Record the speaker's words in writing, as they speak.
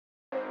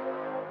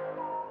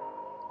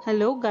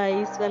Hello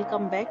guys,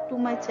 welcome back to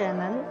my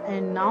channel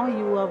and now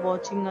you are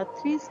watching a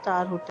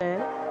 3-star hotel.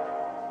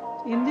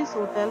 In this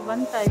hotel,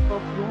 one type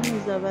of room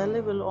is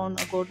available on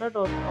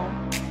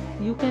agoda.com.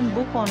 You can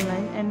book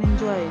online and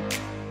enjoy it.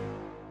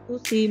 To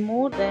see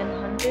more than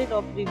 100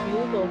 of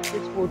reviews of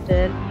this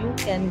hotel, you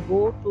can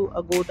go to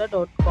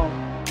agoda.com.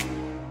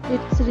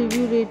 Its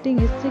review rating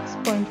is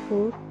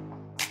 6.4.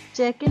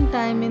 Check-in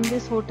time in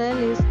this hotel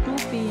is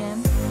 2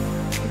 p.m.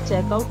 The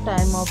checkout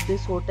time of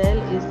this hotel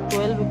is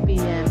 12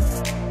 p.m.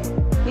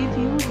 If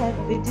you have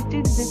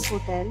visited this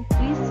hotel,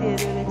 please share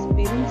your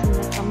experience in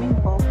the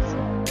comment box.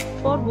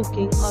 For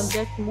booking or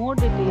get more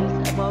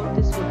details about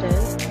this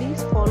hotel,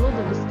 please follow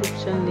the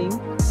description link.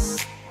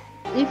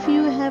 If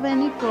you have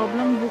any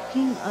problem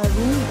booking a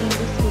room in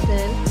this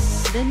hotel,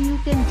 then you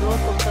can drop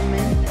a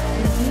comment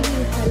and we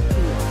will help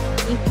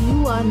you. If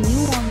you are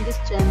new on this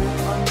channel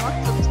or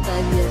not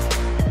subscribed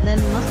yet,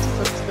 then must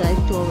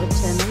subscribe to our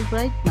channel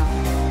right now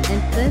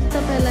and press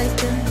the bell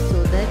icon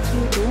so that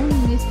you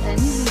don't miss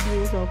any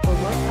videos of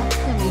our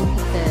upcoming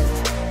hotel.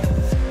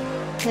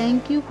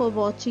 Thank you for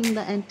watching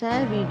the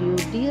entire video.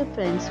 Dear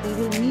friends, we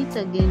will meet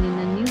again in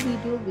a new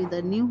video with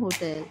a new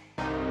hotel.